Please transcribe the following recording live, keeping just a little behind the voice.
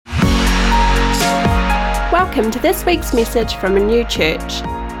Welcome to this week's message from Renew Church.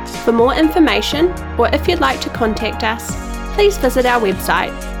 For more information, or if you'd like to contact us, please visit our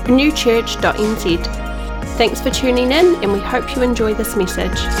website, renewchurch.nz. Thanks for tuning in, and we hope you enjoy this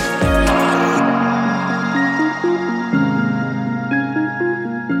message.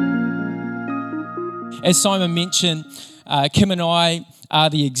 As Simon mentioned, Kim and I are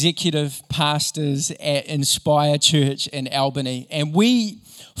the executive pastors at Inspire Church in Albany, and we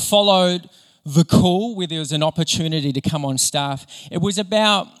followed the call where there was an opportunity to come on staff. It was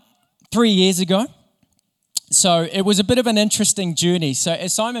about 3 years ago, so it was a bit of an interesting journey. So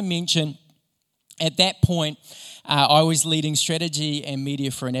as Simon mentioned, at that point, I was leading strategy and media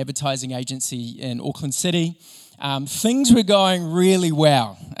for an advertising agency in Auckland City. Things were going really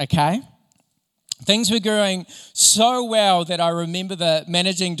well, okay? Things were going so well that I remember the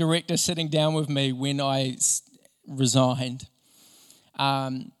managing director sitting down with me when I resigned.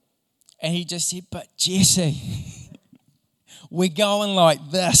 And he just said, "But Jesse, we're going like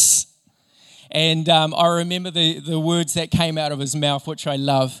this." And I remember the words that came out of his mouth, which I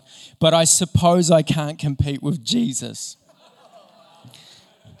love. "But I suppose I can't compete with Jesus."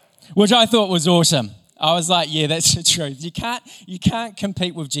 Which I thought was awesome. I was like, yeah, that's the truth. You can't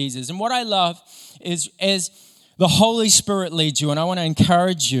compete with Jesus. And what I love is as the Holy Spirit leads you, and I want to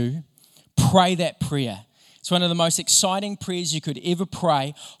encourage you, pray that prayer. It's one of the most exciting prayers you could ever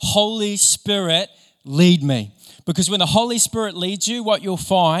pray. Holy Spirit, lead me. Because when the Holy Spirit leads you, what you'll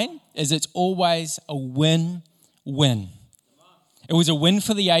find is it's always a win-win. It was a win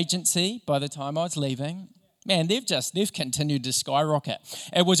for the agency by the time I was leaving. Man, they've continued to skyrocket.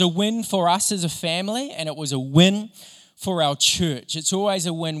 It was a win for us as a family, and it was a win for our church. It's always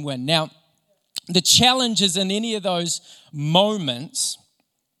a win-win. Now, the challenge is in any of those moments,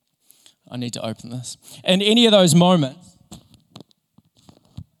 I need to open this. In any of those moments,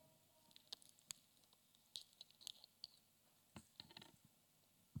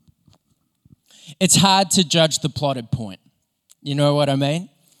 it's hard to judge the plotted point. You know what I mean?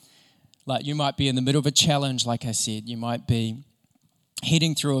 Like you might be in the middle of a challenge, like I said. You might be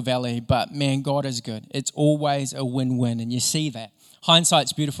heading through a valley, but man, God is good. It's always a win-win, and you see that.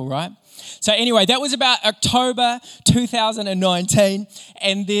 Hindsight's beautiful, right? So anyway, that was about October 2019,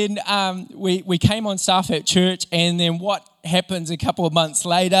 and then we came on staff at church, and then what happens a couple of months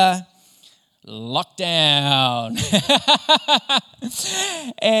later? Lockdown.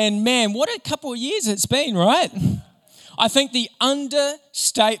 And man, what a couple of years it's been, right? I think the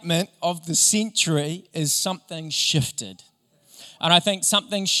understatement of the century is something shifted. And I think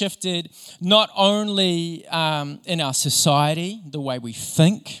something shifted not only in our society, the way we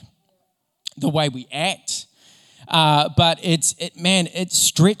think, the way we act, but it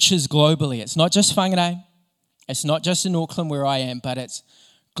stretches globally. It's not just Whangarei, it's not just in Auckland where I am, but it's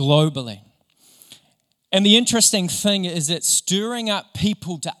globally. And the interesting thing is it's stirring up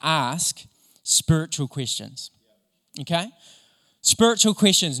people to ask spiritual questions, okay? Spiritual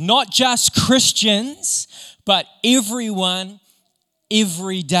questions, not just Christians, but everyone,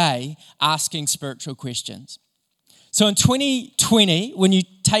 every day asking spiritual questions. So in 2020, when you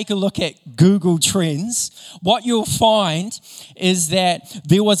take a look at Google Trends, what you'll find is that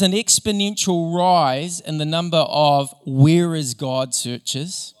there was an exponential rise in the number of "Where is God?"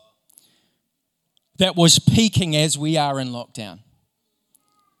 searches that was peaking as we are in lockdown.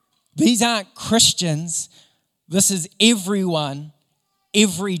 These aren't Christians. This is everyone,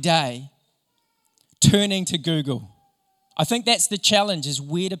 every day, turning to Google. I think that's the challenge, is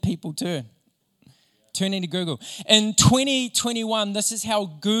where do people turn? Turning to Google. In 2021, this is how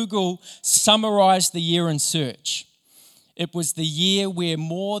Google summarized the year in search. It was the year where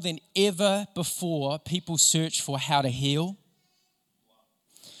more than ever before, people searched for how to heal.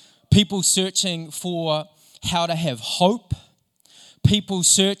 People searching for how to have hope. People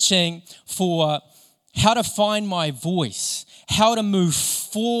searching for how to find my voice, how to move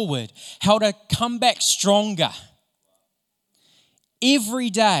forward, how to come back stronger. Every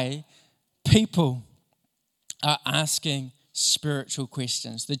day, people are asking spiritual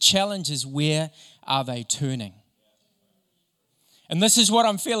questions. The challenge is, where are they turning? And this is what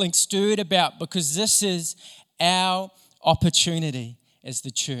I'm feeling stirred about, because this is our opportunity as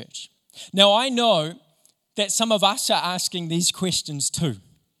the church. Now, I know that some of us are asking these questions too.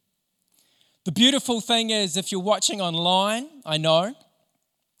 The beautiful thing is, if you're watching online, I know,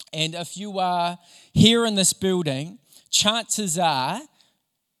 and if you are here in this building, chances are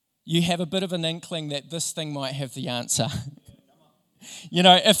you have a bit of an inkling that this thing might have the answer. You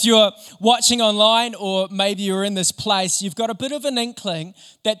know, if you're watching online or maybe you're in this place, you've got a bit of an inkling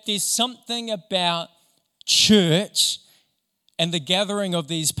that there's something about church and the gathering of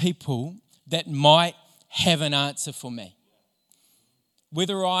these people that might have an answer for me.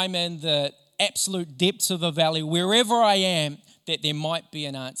 Whether I'm in the absolute depths of the valley, wherever I am, that there might be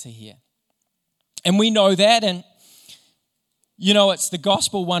an answer here. And we know that, and you know, it's the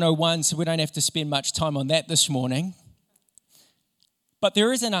Gospel 101, so we don't have to spend much time on that this morning. But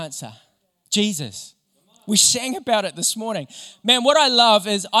there is an answer, Jesus. We sang about it this morning. Man, what I love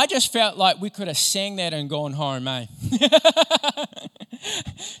is I just felt like we could have sang that and gone home, eh?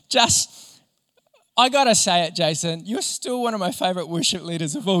 I got to say it, Jason, you're still one of my favorite worship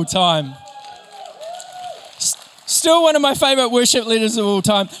leaders of all time. Still one of my favorite worship leaders of all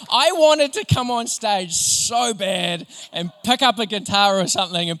time. I wanted to come on stage so bad and pick up a guitar or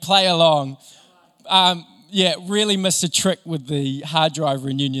something and play along. Really missed a trick with the hard drive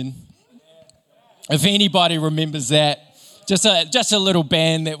reunion. If anybody remembers that, just a little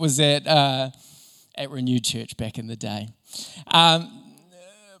band that was at Renewed Church back in the day.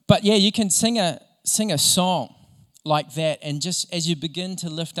 But yeah, you can sing a song like that, and just as you begin to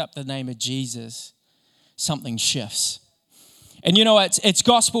lift up the name of Jesus, something shifts. And you know, it's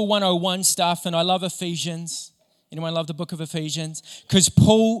Gospel 101 stuff, and I love Ephesians. Anyone love the book of Ephesians? Because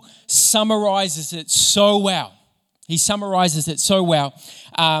Paul summarizes it so well. He summarizes it so well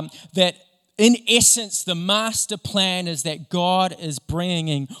that in essence, the master plan is that God is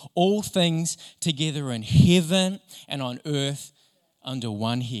bringing all things together in heaven and on earth under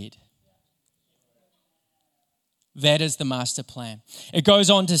one head. That is the master plan. It goes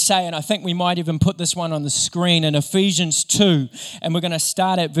on to say, and I think we might even put this one on the screen in Ephesians 2, and we're going to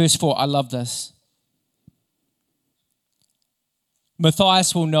start at verse 4. I love this.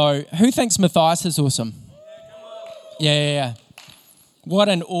 Matthias will know. Who thinks Matthias is awesome? Yeah. What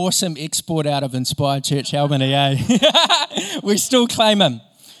an awesome export out of Inspired Church Albany, eh? We still claim him.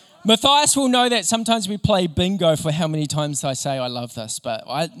 Matthias will know that sometimes we play bingo for how many times I say I love this, but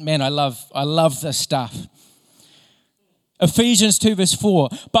I love this stuff. Ephesians 2 verse 4,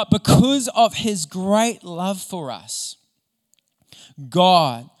 but because of his great love for us,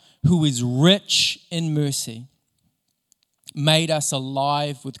 God, who is rich in mercy, made us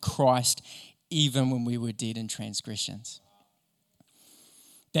alive with Christ even when we were dead in transgressions.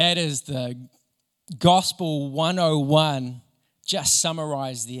 That is the Gospel 101 just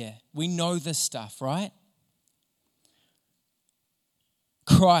summarized there. We know this stuff, right?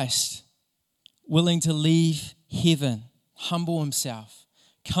 Christ, willing to leave heaven, humble himself,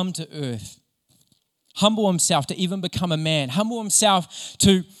 come to earth, humble himself to even become a man, humble himself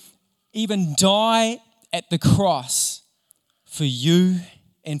to even die at the cross for you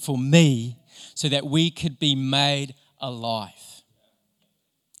and for me so that we could be made alive.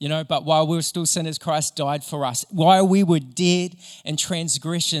 You know, but while we were still sinners, Christ died for us. While we were dead in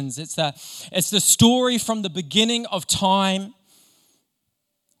transgressions, it's the story from the beginning of time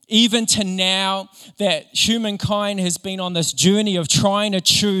even to now that humankind has been on this journey of trying to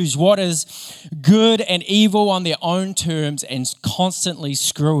choose what is good and evil on their own terms and constantly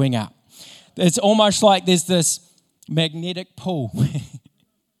screwing up. It's almost like there's this magnetic pull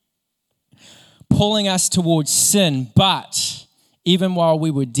pulling us towards sin. But even while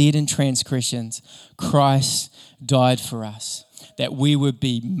we were dead in transgressions, Christ died for us, that we would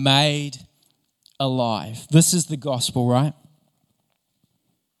be made alive. This is the gospel, right?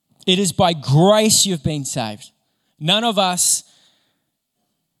 It is by grace you've been saved. None of us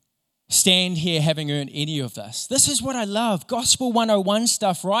stand here having earned any of this. This is what I love. Gospel 101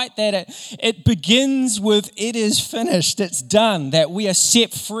 stuff, right? That it begins with it is finished, it's done, that we are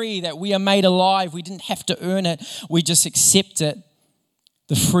set free, that we are made alive. We didn't have to earn it. We just accept it.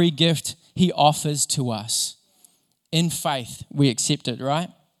 The free gift he offers to us. In faith, we accept it, right?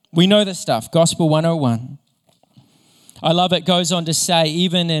 We know this stuff. Gospel 101. I love it. Goes on to say,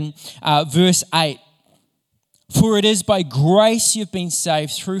 even in verse 8, for it is by grace you've been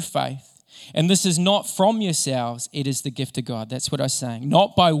saved through faith, and this is not from yourselves, it is the gift of God. That's what I was saying.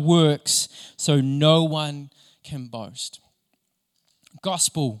 Not by works, so no one can boast.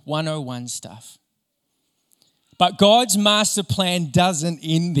 Gospel 101 stuff. But God's master plan doesn't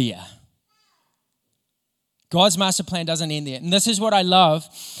end there. God's master plan doesn't end there. And this is what I love,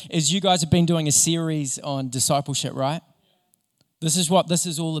 is you guys have been doing a series on discipleship, right? This is what this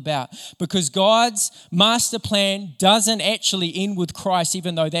is all about. Because God's master plan doesn't actually end with Christ,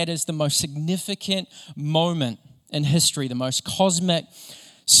 even though that is the most significant moment in history, the most cosmic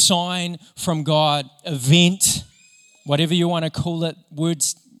sign from God, event, whatever you want to call it.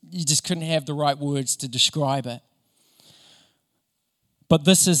 Words, you just couldn't have the right words to describe it. But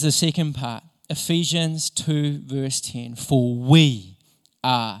this is the second part. Ephesians 2 verse 10. For we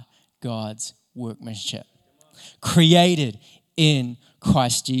are God's workmanship, created in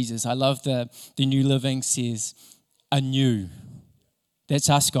Christ Jesus. I love the New Living says, anew. That's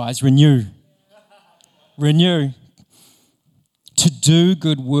us, guys. Renew. Renew. To do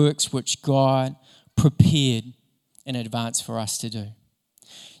good works which God prepared in advance for us to do.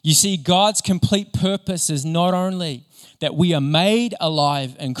 You see, God's complete purpose is not only that we are made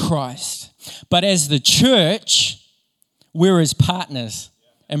alive in Christ, but as the church, we're his partners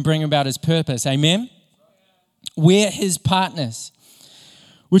and bring about his purpose. Amen? We're his partners.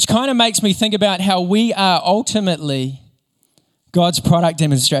 Which kind of makes me think about how we are ultimately God's product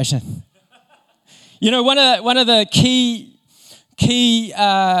demonstration. You know, one of the key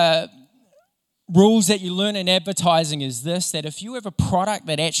rules that you learn in advertising is this, that if you have a product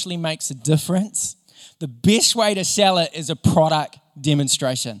that actually makes a difference, the best way to sell it is a product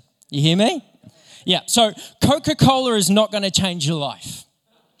demonstration. You hear me? Yeah, so Coca-Cola is not going to change your life.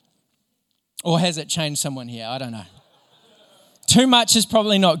 Or has it changed someone here? I don't know. Too much is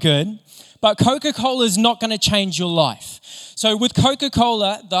probably not good, but Coca-Cola is not going to change your life. So with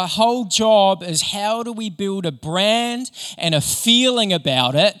Coca-Cola, the whole job is how do we build a brand and a feeling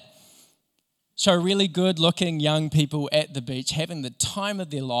about it so really good-looking young people at the beach having the time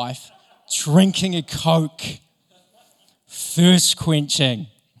of their life, drinking a Coke, thirst quenching.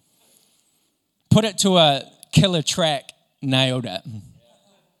 Put it to a killer track, nailed it.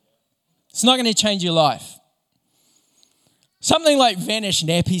 It's not going to change your life. Something like Vanish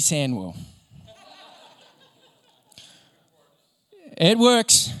Nappy Sand will. It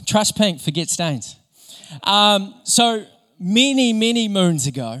works. Trust pink, forget stains. So many moons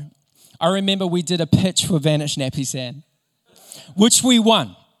ago, I remember we did a pitch for Vanish Nappy Sand, which we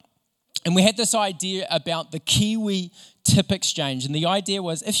won. And we had this idea about the Kiwi tip exchange. And the idea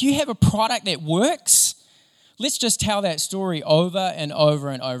was, if you have a product that works, let's just tell that story over and over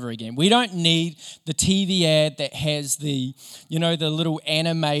and over again. We don't need the TV ad that has the little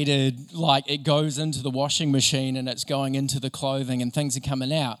animated, like it goes into the washing machine and it's going into the clothing and things are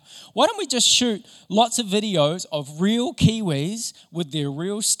coming out. Why don't we just shoot lots of videos of real Kiwis with their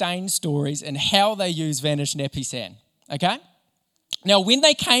real stain stories and how they use Vanish Nappy Sand, okay? Now, when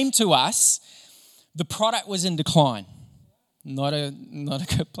they came to us, the product was in decline. Not a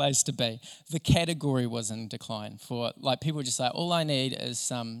good place to be. The category was in decline for, like, people just say, all I need is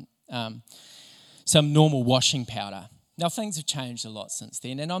some normal washing powder. Now, things have changed a lot since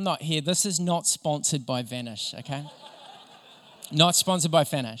then, and I'm not here. This is not sponsored by Vanish, okay? Not sponsored by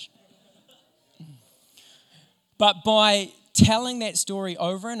Vanish. But by telling that story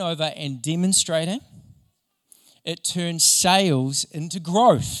over and over and demonstrating, it turns sales into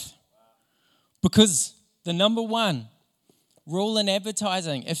growth. Because the number one rule in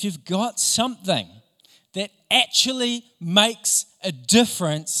advertising, if you've got something that actually makes a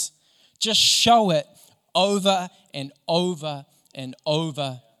difference, just show it over and over and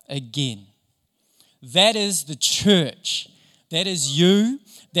over again. That is the church. That is you.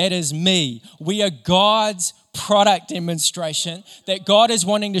 That is me. We are God's product demonstration, that God is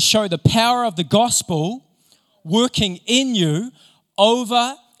wanting to show the power of the gospel working in you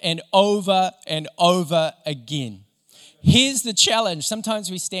over and over and over again. Here's the challenge. Sometimes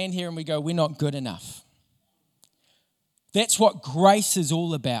we stand here and we go, we're not good enough. That's what grace is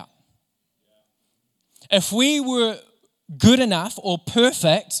all about. If we were good enough or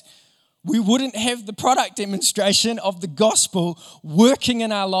perfect, we wouldn't have the product demonstration of the gospel working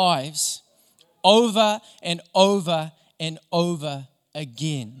in our lives over and over and over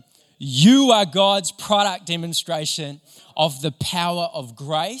again. You are God's product demonstration of the power of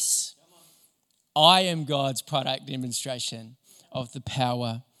grace. I am God's product demonstration of the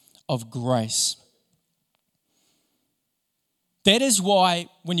power of grace. That is why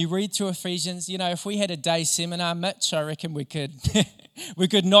when you read through Ephesians, if we had a day seminar, Mitch, I reckon we could we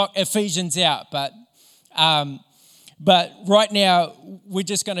could knock Ephesians out. But right now, we're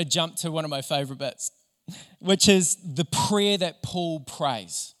just going to jump to one of my favorite bits, which is the prayer that Paul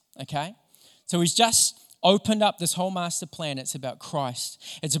prays. Okay? So he's just opened up this whole master plan. It's about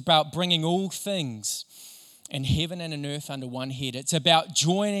Christ. It's about bringing all things in heaven and in earth under one head. It's about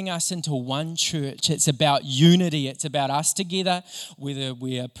joining us into one church. It's about unity. It's about us together, whether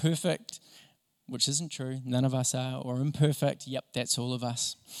we are perfect, which isn't true, none of us are, or imperfect. Yep, that's all of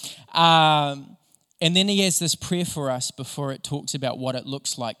us. And then he has this prayer for us before it talks about what it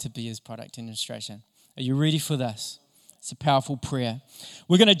looks like to be his product demonstration. Are you ready for this? It's a powerful prayer.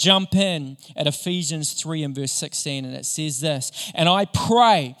 We're going to jump in at Ephesians 3 and verse 16, and it says this, "And I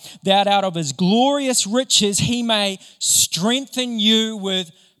pray that out of his glorious riches he may strengthen you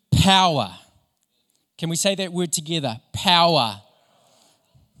with power." Can we say that word together? Power.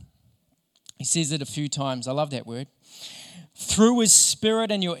 He says it a few times. I love that word. through his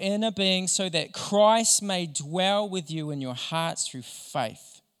Spirit in your inner being, so that Christ may dwell with you in your hearts through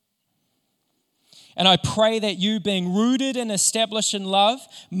faith. And I pray that you, being rooted and established in love,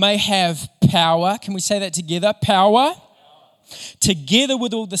 may have power. Can we say that together? Power. Together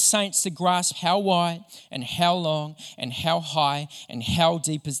with all the saints to grasp how wide and how long and how high and how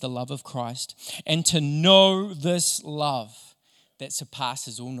deep is the love of Christ, and to know this love that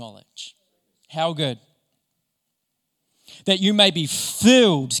surpasses all knowledge. How good. That you may be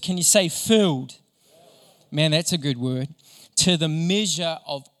filled. Can you say filled? Man, that's a good word. To the measure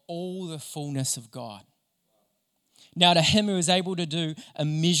of all the fullness of God. Now to him who is able to do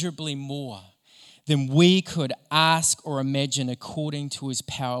immeasurably more than we could ask or imagine, according to his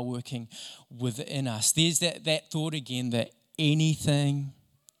power working within us. There's that thought again, that anything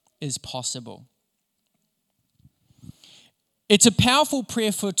is possible. It's a powerful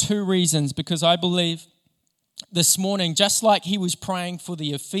prayer for two reasons, because I believe this morning, just like he was praying for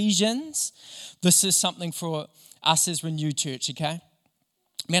the Ephesians, this is something for us as Renew Church, okay?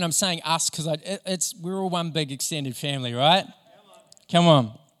 Man, I'm saying us because we're all one big extended family, right? Come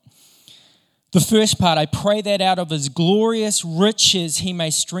on. The first part, I pray that out of his glorious riches he may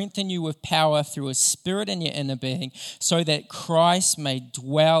strengthen you with power through his Spirit in your inner being, so that Christ may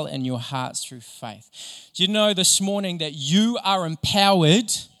dwell in your hearts through faith. Do you know this morning that you are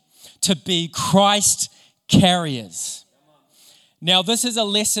empowered to be Christ carriers? Now, this is a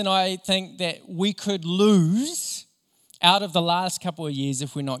lesson I think that we could lose out of the last couple of years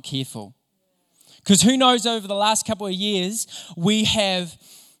if we're not careful. Because who knows, over the last couple of years, we have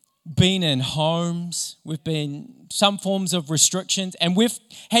been in homes, we've been some forms of restrictions, and we've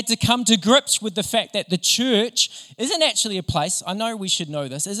had to come to grips with the fact that the church isn't actually a place. I know we should know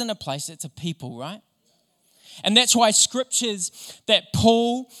this, isn't a place, it's a people, right? And that's why scriptures that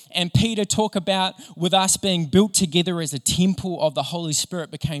Paul and Peter talk about with us being built together as a temple of the Holy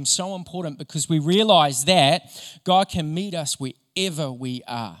Spirit became so important, because we realize that God can meet us wherever we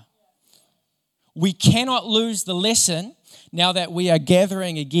are. We cannot lose the lesson now that we are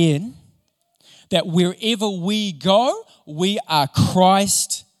gathering again, that wherever we go, we are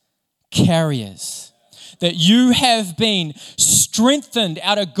Christ carriers. That you have been strengthened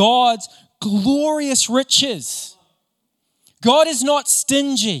out of God's glorious riches. God is not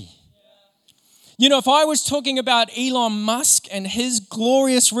stingy. You know, if I was talking about Elon Musk and his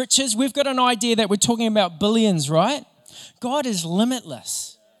glorious riches, we've got an idea that we're talking about billions, right? God is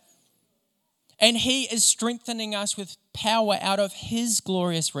limitless. And he is strengthening us with power out of his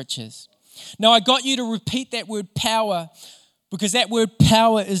glorious riches. Now, I got you to repeat that word power, because that word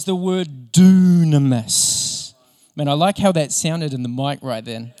power is the word dunamis. Man, I like how that sounded in the mic right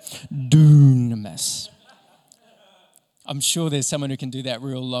then. Dunamis. I'm sure there's someone who can do that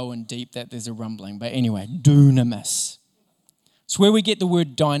real low and deep, that there's a rumbling. But anyway, dunamis. It's where we get the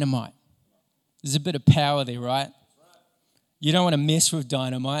word dynamite. There's a bit of power there, right? You don't want to mess with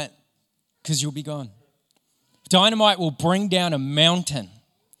dynamite, because you'll be gone. Dynamite will bring down a mountain.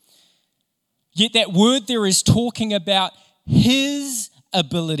 Yet that word there is talking about his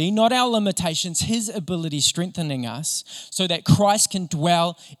ability, not our limitations, his ability strengthening us so that Christ can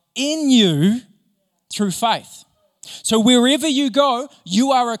dwell in you through faith. So wherever you go,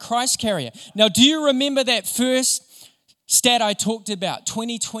 you are a Christ carrier. Now, do you remember that first stat I talked about,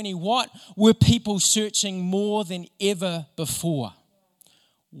 2020? What were people searching more than ever before?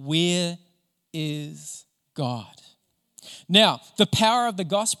 Where is God? Now, the power of the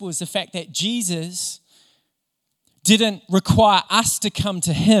gospel is the fact that Jesus didn't require us to come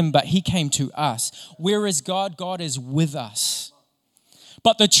to him, but he came to us. Where is God? God is with us.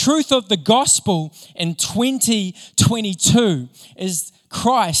 But the truth of the gospel in 2022 is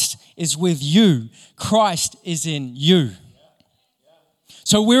Christ is with you. Christ is in you.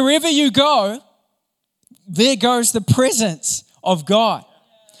 So wherever you go, there goes the presence of God.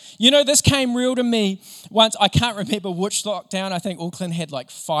 You know, this came real to me once. I can't remember which lockdown. I think Auckland had like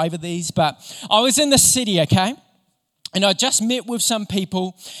 5 of these, but I was in the city, okay? And I just met with some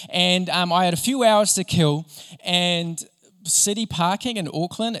people, and I had a few hours to kill, and city parking in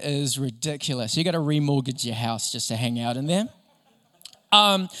Auckland is ridiculous. You got to remortgage your house just to hang out in there.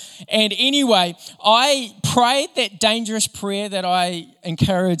 And anyway, I prayed that dangerous prayer that I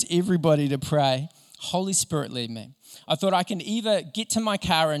encourage everybody to pray. Holy Spirit, lead me. I thought I can either get to my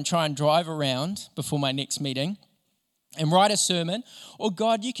car and try and drive around before my next meeting and write a sermon, or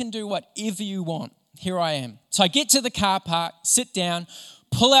God, you can do whatever you want. Here I am. So I get to the car park, sit down,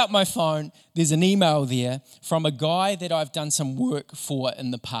 pull out my phone. There's an email there from a guy that I've done some work for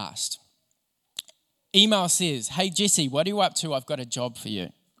in the past. Email says, hey, Jesse, what are you up to? I've got a job for you.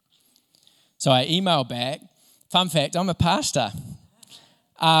 So I email back, Fun fact, I'm a pastor.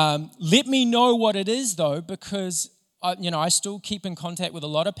 Let me know what it is though, because I still keep in contact with a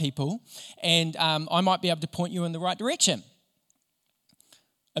lot of people, and I might be able to point you in the right direction.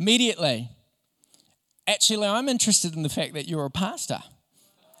 Immediately, actually, I'm interested in the fact that you're a pastor.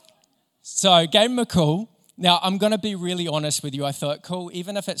 So I gave him a call. Now, I'm going to be really honest with you. I thought, cool,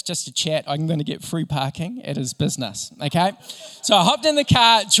 even if it's just a chat, I'm going to get free parking at his business, okay? So I hopped in the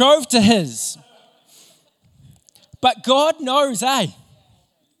car, drove to his. But God knows, eh?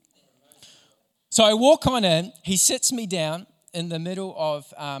 So I walk on in, he sits me down in the middle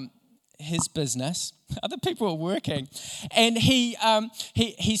of his business. Other people are working. And he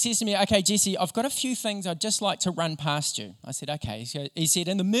says to me, okay, Jesse, I've got a few things I'd just like to run past you. I said, okay. So he said,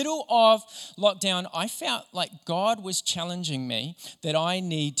 in the middle of lockdown, I felt like God was challenging me that I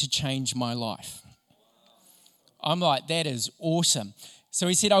need to change my life. I'm like, that is awesome. So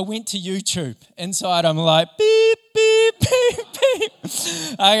he said, I went to YouTube. Inside, I'm like, beep, beep, beep, beep.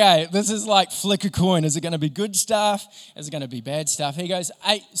 Okay, this is like flip a coin. Is it going to be good stuff? Is it going to be bad stuff? He goes,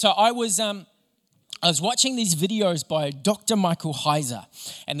 hey, so I was watching these videos by Dr. Michael Heiser,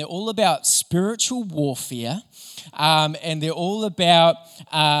 and they're all about spiritual warfare, and they're all about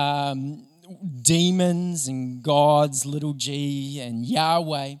demons and gods, little g, and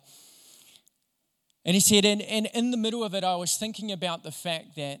Yahweh. And he said, and in the middle of it, I was thinking about the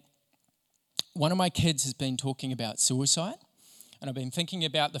fact that one of my kids has been talking about suicide, and I've been thinking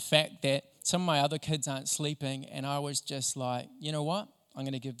about the fact that some of my other kids aren't sleeping, and I was just like, you know what? I'm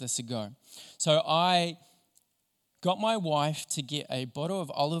going to give this a go. So I got my wife to get a bottle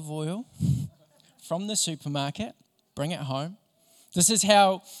of olive oil from the supermarket, bring it home. This is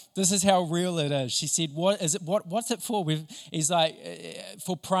how real it is. She said, "What is it? What's it for?" He's like,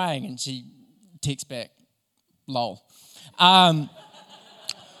 "For praying," and she texts back, "Lol."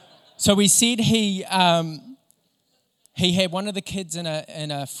 So we said he had one of the kids in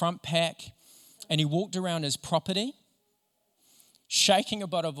a front pack, and he walked around his property, shaking a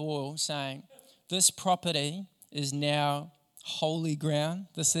bottle of oil, saying, "This property is now holy ground.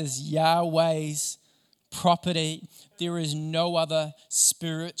 This is Yahweh's property. There is no other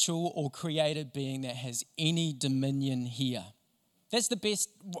spiritual or created being that has any dominion here." That's the best,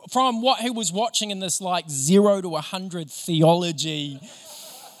 from what he was watching in this like 0 to 100 theology,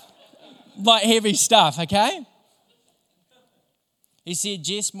 like heavy stuff, okay? He said,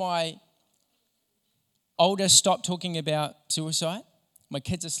 Jess, my oldest stopped talking about suicide. My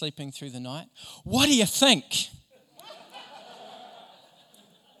kids are sleeping through the night. What do you think?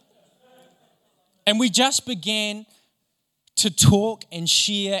 And we just began to talk and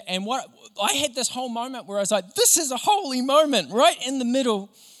share. And what I had this whole moment where I was like, this is a holy moment right in the middle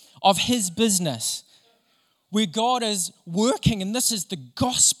of his business where God is working, and this is the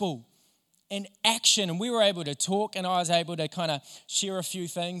gospel in action. And we were able to talk, and I was able to kind of share a few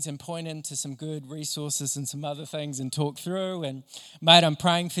things and point into some good resources and some other things and talk through. And mate, I'm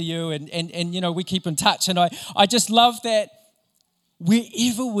praying for you. And you know, we keep in touch. And I just love that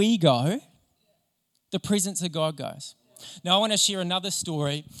wherever we go, the presence of God goes. Now, I want to share another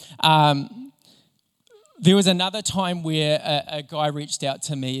story. There was another time where a guy reached out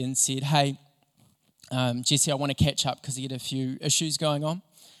to me and said, hey, Jesse, I want to catch up because he had a few issues going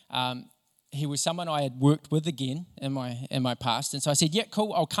on. He was someone I had worked with again in my past. And so I said, yeah,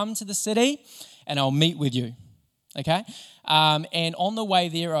 cool, I'll come to the city and I'll meet with you. Okay? And on the way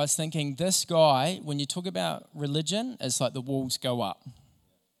there, I was thinking, this guy, when you talk about religion, it's like the walls go up.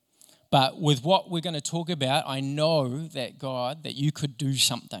 But with what we're going to talk about, I know that God, that you could do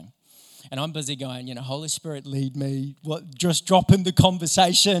something. And I'm busy going, you know, Holy Spirit, lead me. Just drop in the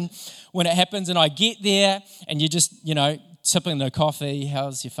conversation when it happens. And I get there and you just, you know, sipping the coffee,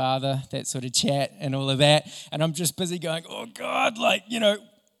 how's your father, that sort of chat and all of that. And I'm just busy going, oh God, like, you know,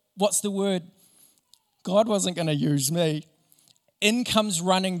 what's the word? God wasn't going to use me. In comes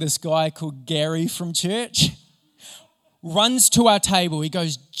running this guy called Gary from church. Runs to our table. He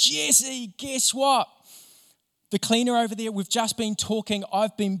goes, Jesse, guess what? The cleaner over there, we've just been talking.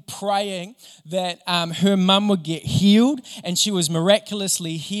 I've been praying that her mum would get healed, and she was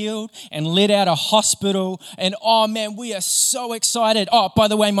miraculously healed and let out of hospital. And oh man, we are so excited. Oh, by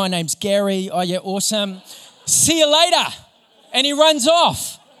the way, my name's Gary. Oh yeah, awesome. See you later. And he runs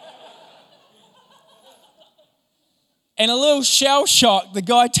off. And a little shell shock, the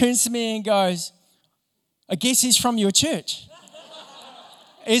guy turns to me and goes, I guess he's from your church.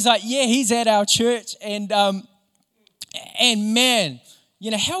 He's like, yeah, he's at our church. And man,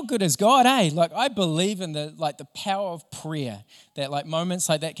 how good is God, eh? Like, I believe in the power of prayer, that like moments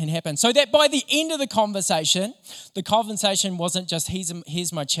like that can happen. So that by the end of the conversation wasn't just,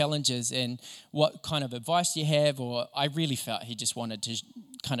 here's my challenges and what kind of advice do you have, or I really felt he just wanted to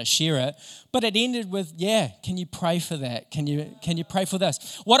kind of share it. But it ended with, can you pray for that? Can you pray for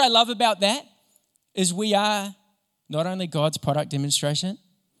this? What I love about that is we are not only God's product demonstration,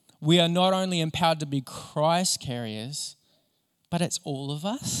 we are not only empowered to be Christ carriers, but it's all of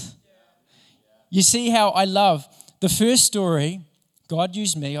us. You see how I love the first story, God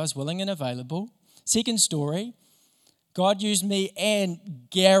used me, I was willing and available. Second story, God used me and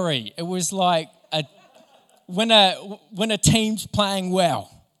Gary. It was like when a team's playing well,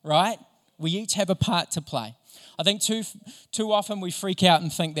 right? We each have a part to play. I think too often we freak out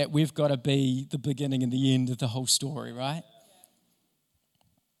and think that we've got to be the beginning and the end of the whole story, right?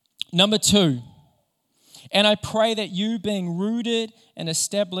 Number 2, and I pray that you, being rooted and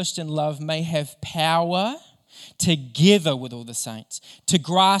established in love, may have power together with all the saints to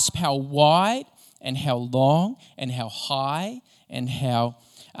grasp how wide and how long and how high and how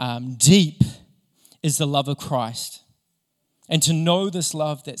deep is the love of Christ, and to know this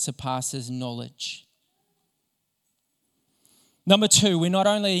love that surpasses knowledge. Number 2, we're not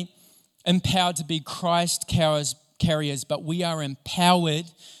only empowered to be Christ carriers, but we are empowered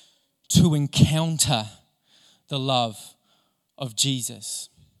to encounter the love of Jesus.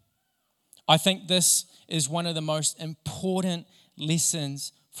 I think this is one of the most important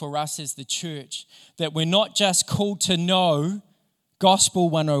lessons for us as the church, that we're not just called to know Gospel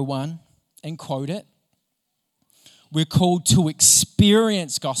 101 and quote it. We're called to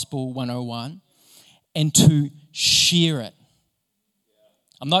experience Gospel 101 and to share it.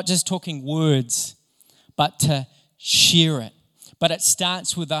 I'm not just talking words, but to share it. But it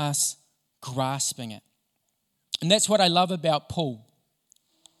starts with us grasping it. And that's what I love about Paul.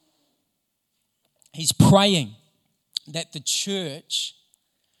 He's praying that the church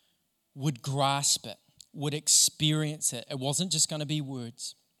would grasp it, would experience it. It wasn't just going to be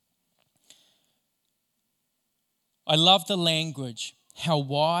words. I love the language, how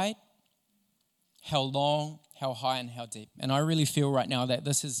wide, how long, how high, and how deep. And I really feel right now that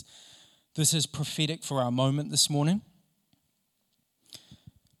this is prophetic for our moment this morning.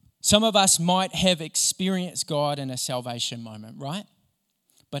 Some of us might have experienced God in a salvation moment, right?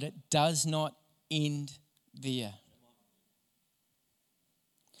 But it does not end there.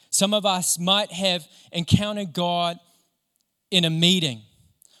 Some of us might have encountered God in a meeting,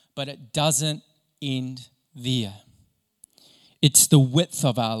 but it doesn't end there. It's the width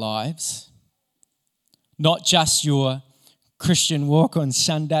of our lives, not just your Christian walk on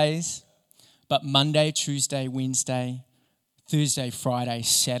Sundays, but Monday, Tuesday, Wednesday, Thursday, Friday,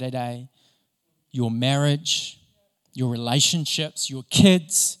 Saturday, your marriage, your relationships, your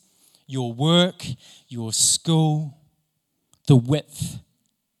kids, your work, your school, the width.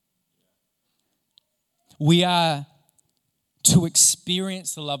 We are to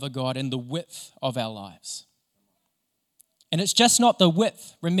experience the love of God in the width of our lives. And it's just not the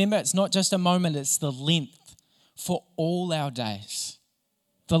width. Remember, it's not just a moment, it's the length for all our days,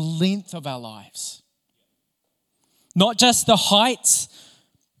 the length of our lives. Not just the heights.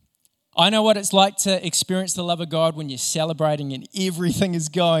 I know what it's like to experience the love of God when you're celebrating and everything is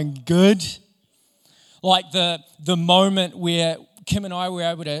going good. Like the moment where Kim and I were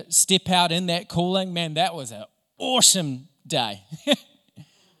able to step out in that calling, man, that was an awesome day.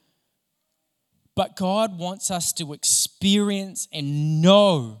 But God wants us to experience and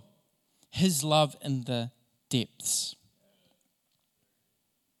know His love in the depths.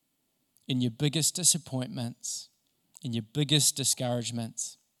 In your biggest disappointments, in your biggest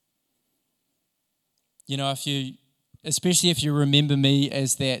discouragements. You know, especially if you remember me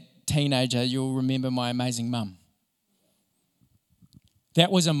as that teenager, you'll remember my amazing mum. That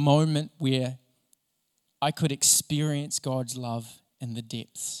was a moment where I could experience God's love in the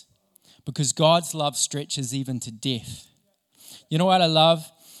depths, because God's love stretches even to death. You know what I love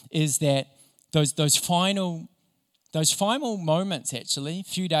is that those final moments, actually, a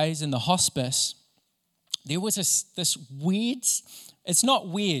few days in the hospice, there was this weird, it's not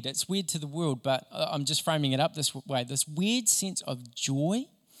weird, it's weird to the world, but I'm just framing it up this way, this weird sense of joy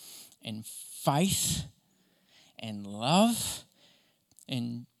and faith and love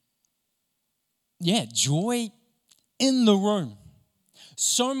and, joy in the room.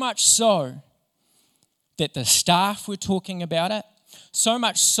 So much so that the staff were talking about it. So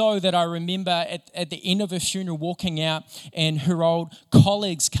much so that I remember at the end of a funeral walking out and her old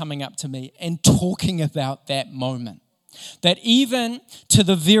colleagues coming up to me and talking about that moment. That even to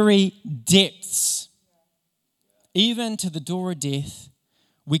the very depths, even to the door of death,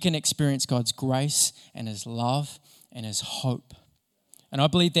 we can experience God's grace and His love and His hope. And I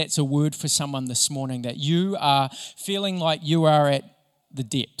believe that's a word for someone this morning, that you are feeling like you are at the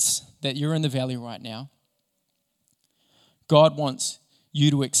depths, that you're in the valley right now. God wants you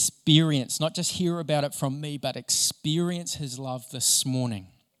to experience, not just hear about it from me, but experience His love this morning.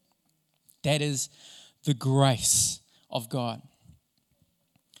 That is the grace of God.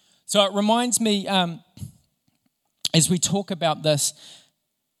 So it reminds me, as we talk about this,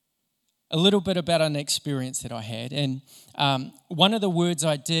 a little bit about an experience that I had. And one of the words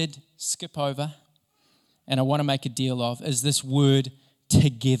I did skip over, and I want to make a deal of, is this word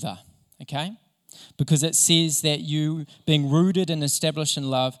together, okay? Because it says that you, being rooted and established in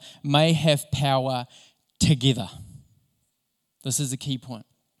love, may have power together. This is the key point.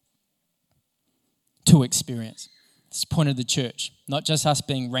 To experience. It's the point of the church. Not just us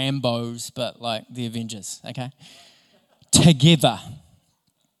being Rambos, but like the Avengers, okay? Together.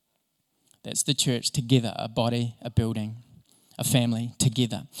 That's the church, together, a body, a building, a family,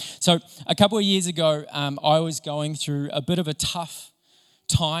 together. So a couple of years ago, I was going through a bit of a tough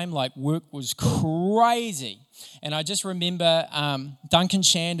time, like work was crazy. And I just remember Duncan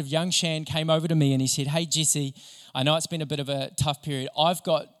Shand of Young Shand came over to me and he said, "Hey Jesse, I know it's been a bit of a tough period. I've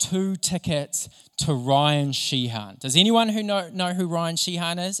got 2 tickets to Ryan Sheehan." Does anyone who know who Ryan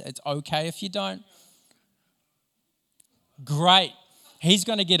Sheehan is? It's okay if you don't. Great. He's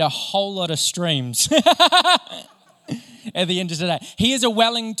going to get a whole lot of streams at the end of today. He is a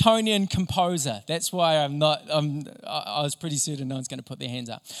Wellingtonian composer. That's why I was pretty certain no one's going to put their hands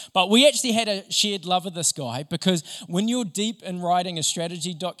up. But we actually had a shared love of this guy, because when you're deep in writing a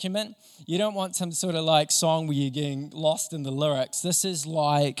strategy document, you don't want some sort of like song where you're getting lost in the lyrics. This is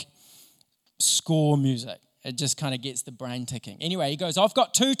like score music. It just kind of gets the brain ticking. Anyway, he goes, "I've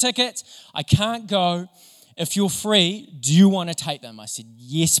got 2 tickets. I can't go. If you're free, do you want to take them?" I said,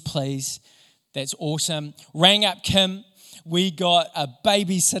 "Yes, please." That's awesome. Rang up Kim. We got a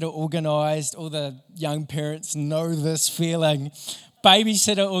babysitter organised. All the young parents know this feeling.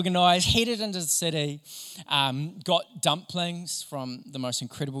 Babysitter organised, headed into the city, got dumplings from the most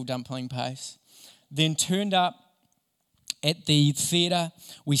incredible dumpling place, then turned up at the theatre.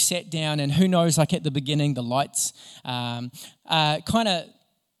 We sat down, and who knows, like at the beginning, the lights kind of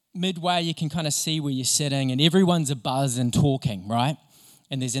midway, you can kind of see where you're sitting, and everyone's abuzz and talking, right?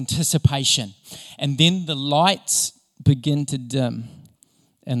 And there's anticipation. And then the lights begin to dim,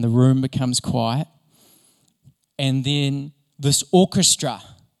 and the room becomes quiet. And then this orchestra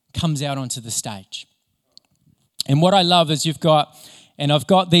comes out onto the stage. And what I love is you've got, and I've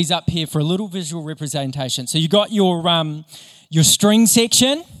got these up here for a little visual representation. So you got your string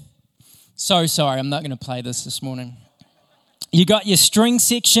section. So sorry, I'm not going to play this morning. You got your string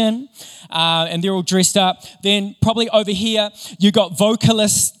section, and they're all dressed up. Then probably over here, you got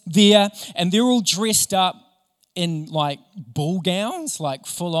vocalists there, and they're all dressed up in like ball gowns, like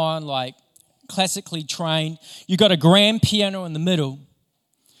full on, like classically trained. You got a grand piano in the middle,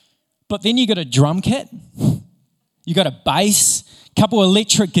 but then you got a drum kit, you got a bass, couple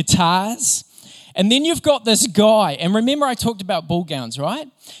electric guitars. And then you've got this guy, and remember I talked about ball gowns, right?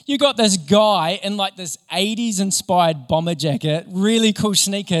 You got this guy in like this 80s inspired bomber jacket, really cool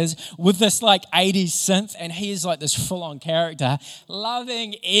sneakers with this like 80s synth, and he is like this full on character,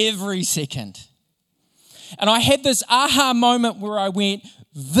 loving every second. And I had this aha moment where I went,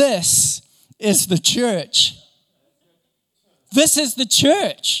 this is the church. This is the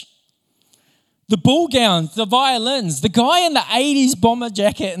church. The ball gowns, the violins, the guy in the 80s bomber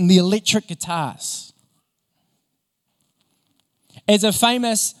jacket and the electric guitars. As a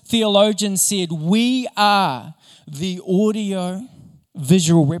famous theologian said, we are the audio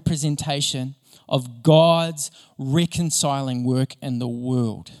visual representation of God's reconciling work in the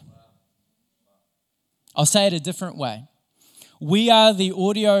world. I'll say it a different way. We are the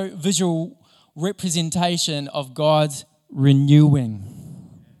audio visual representation of God's renewing.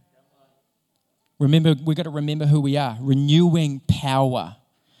 Remember, we've got to remember who we are. Renewing power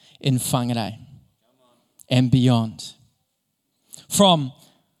in Whangarei and beyond. From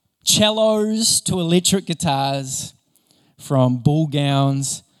cellos to electric guitars, from ball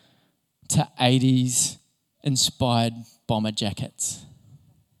gowns to 80s inspired bomber jackets.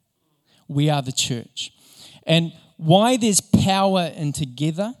 We are the church. And why there's power in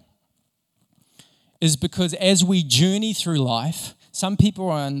together is because as we journey through life, some people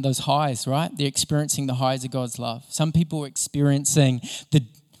are on those highs, right? They're experiencing the highs of God's love. Some people are experiencing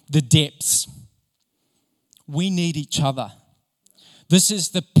the depths. We need each other. This is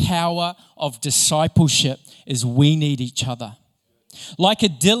the power of discipleship, is we need each other. Like a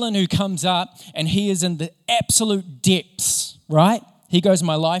Dylan who comes up and he is in the absolute depths, right? He goes,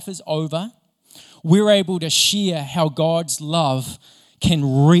 my life is over. We're able to share how God's love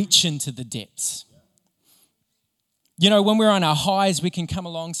can reach into the depths. You know, when we're on our highs, we can come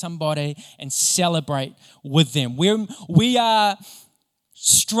along somebody and celebrate with them. We are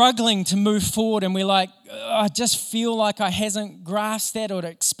struggling to move forward and we're like, I just feel like I hasn't grasped that or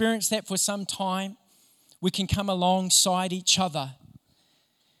experienced that for some time. We can come alongside each other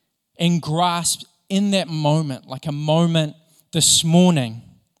and grasp in that moment, like a moment this morning,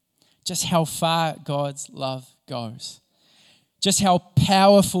 just how far God's love goes. Just how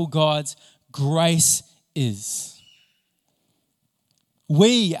powerful God's grace is.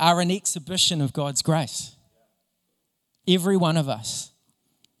 We are an exhibition of God's grace. Every one of us.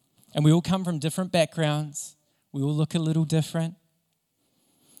 And we all come from different backgrounds. We all look a little different.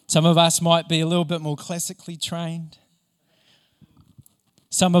 Some of us might be a little bit more classically trained.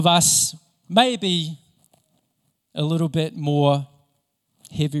 Some of us may be a little bit more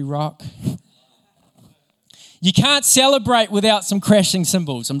heavy rock. You can't celebrate without some crashing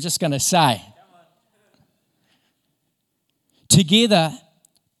cymbals, I'm just going to say. Together,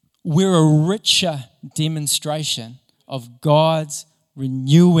 we're a richer demonstration of God's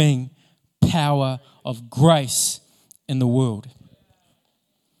renewing power of grace in the world.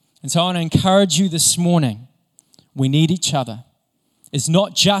 And so I want to encourage you this morning, we need each other. It's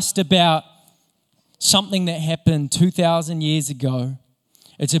not just about something that happened 2,000 years ago.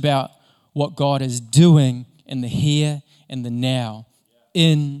 It's about what God is doing in the here and the now,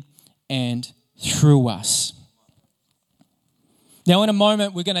 in and through us. Now, in a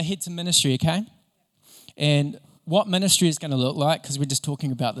moment, we're going to head to ministry, okay? And what ministry is going to look like, because we're just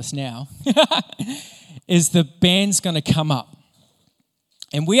talking about this now, is the band's going to come up.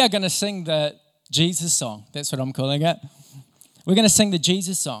 And we are going to sing the Jesus song. That's what I'm calling it. We're going to sing the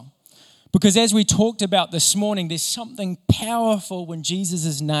Jesus song. Because as we talked about this morning, there's something powerful when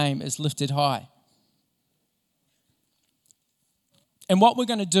Jesus' name is lifted high. And what we're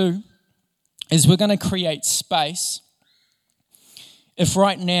going to do is we're going to create space. If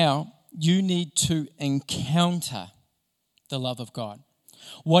right now you need to encounter the love of God,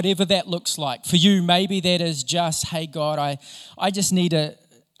 whatever that looks like. For you, maybe that is just, hey God, I just need a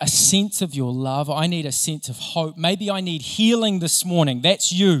sense of your love. I need a sense of hope. Maybe I need healing this morning.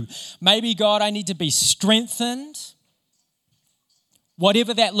 That's you. Maybe, God, I need to be strengthened.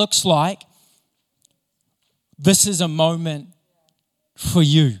 Whatever that looks like, this is a moment for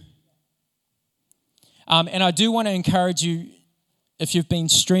you. And I do want to encourage you, if you've been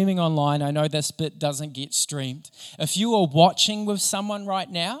streaming online, I know this bit doesn't get streamed. If you are watching with someone right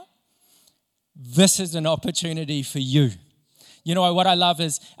now, this is an opportunity for you. You know, what I love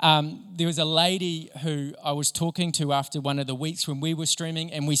is there was a lady who I was talking to after one of the weeks when we were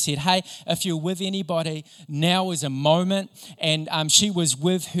streaming, and we said, hey, if you're with anybody, now is a moment. And she was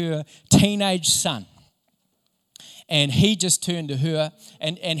with her teenage son. And he just turned to her,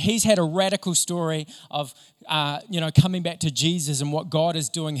 and he's had a radical story of, coming back to Jesus and what God is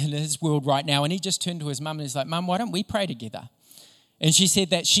doing in his world right now. And he just turned to his mum and he's like, Mum, why don't we pray together? And she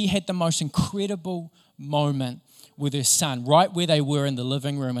said that she had the most incredible moment with her son, right where they were in the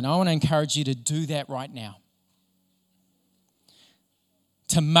living room. And I want to encourage you to do that right now.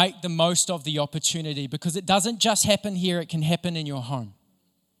 To make the most of the opportunity, because it doesn't just happen here, it can happen in your home.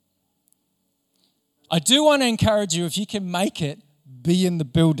 I do want to encourage you, if you can make it, be in the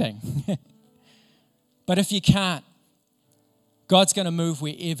building. But if you can't, God's going to move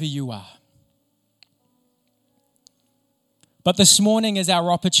wherever you are. But this morning is our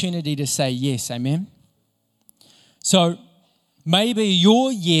opportunity to say yes, amen? So maybe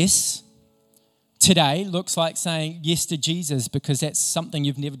your yes today looks like saying yes to Jesus, because that's something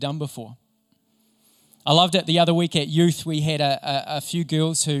you've never done before. I loved it the other week at youth. We had a few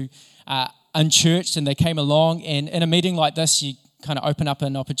girls who unchurched, and they came along, and in a meeting like this, you kind of open up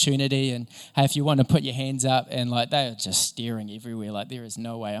an opportunity, and hey, if you want to put your hands up, and like they were just staring everywhere, like there is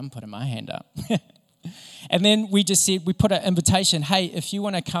no way I'm putting my hand up. And then we just said, we put an invitation, hey, if you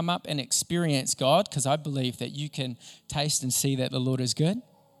want to come up and experience God, because I believe that you can taste and see that the Lord is good,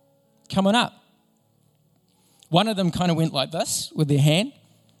 come on up. One of them kind of went like this with their hand,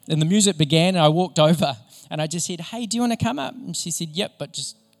 and the music began, and I walked over, and I just said, hey, do you want to come up? And she said, yep, but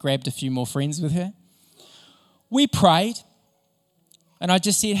just grabbed a few more friends with her. We prayed, and I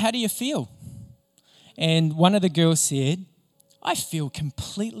just said, how do you feel? And one of the girls said, I feel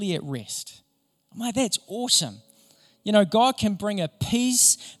completely at rest. I'm like, that's awesome. You know, God can bring a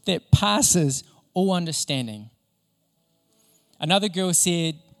peace that passes all understanding. Another girl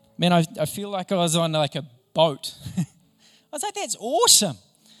said, man, I feel like I was on like a boat. I was like, that's awesome.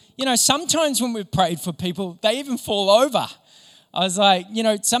 You know, sometimes when we've prayed for people, they even fall over. I was like,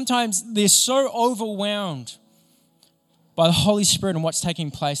 sometimes they're so overwhelmed by the Holy Spirit and what's taking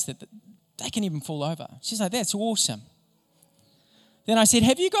place that they can even fall over. She's like, that's awesome. Then I said,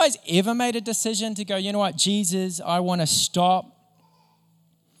 have you guys ever made a decision to go, you know what, Jesus, I want to stop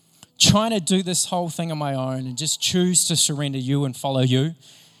trying to do this whole thing on my own and just choose to surrender you and follow you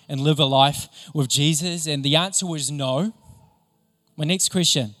and live a life with Jesus? And the answer was no. My next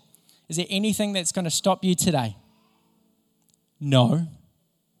question, is there anything that's going to stop you today? No.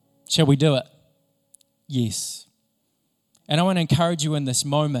 Shall we do it? Yes. And I want to encourage you in this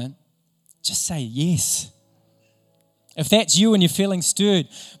moment, just say yes. If that's you and you're feeling stirred,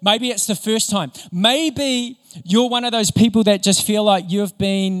 maybe it's the first time. Maybe you're one of those people that just feel like you've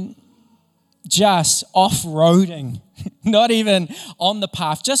been just off-roading, not even on the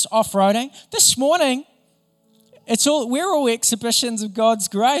path, just off-roading. This morning, we're all exhibitions of God's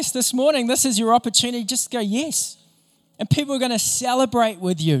grace. This morning, this is your opportunity just to go yes. And people are going to celebrate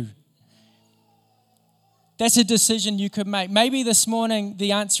with you. That's a decision you could make. Maybe this morning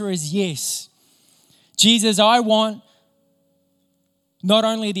the answer is yes. Jesus, I want not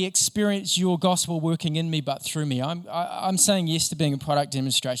only to experience your gospel working in me, but through me. I'm saying yes to being a product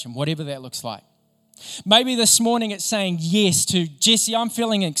demonstration, whatever that looks like. Maybe this morning it's saying yes to, Jesse, I'm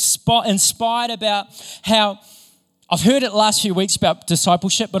feeling inspired about how, I've heard it the last few weeks about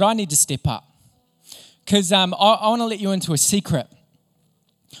discipleship, but I need to step up. Because I want to let you into a secret.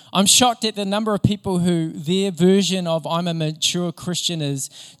 I'm shocked at the number of people who their version of I'm a mature Christian is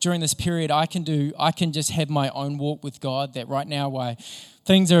during this period I can just have my own walk with God, that right now why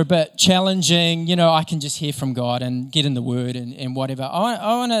things are a bit challenging, I can just hear from God and get in the Word and whatever.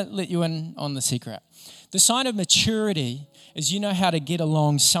 I want to let you in on the secret. The sign of maturity is you know how to get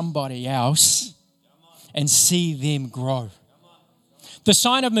along somebody else and see them grow. The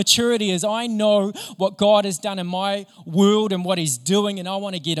sign of maturity is I know what God has done in my world and what He's doing, and I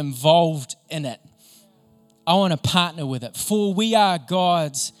want to get involved in it. I want to partner with it. For we are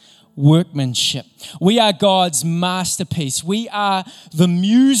God's workmanship. We are God's masterpiece. We are the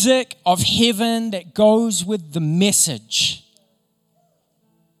music of heaven that goes with the message.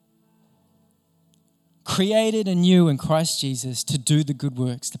 Created anew in Christ Jesus to do the good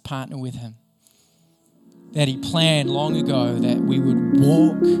works, to partner with Him, that He planned long ago that we would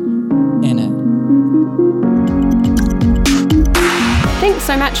walk in it. Thanks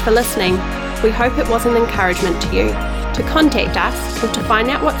so much for listening. We hope it was an encouragement to you. To contact us or to find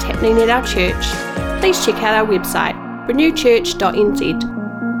out what's happening at our church, please check out our website, renewchurch.nz.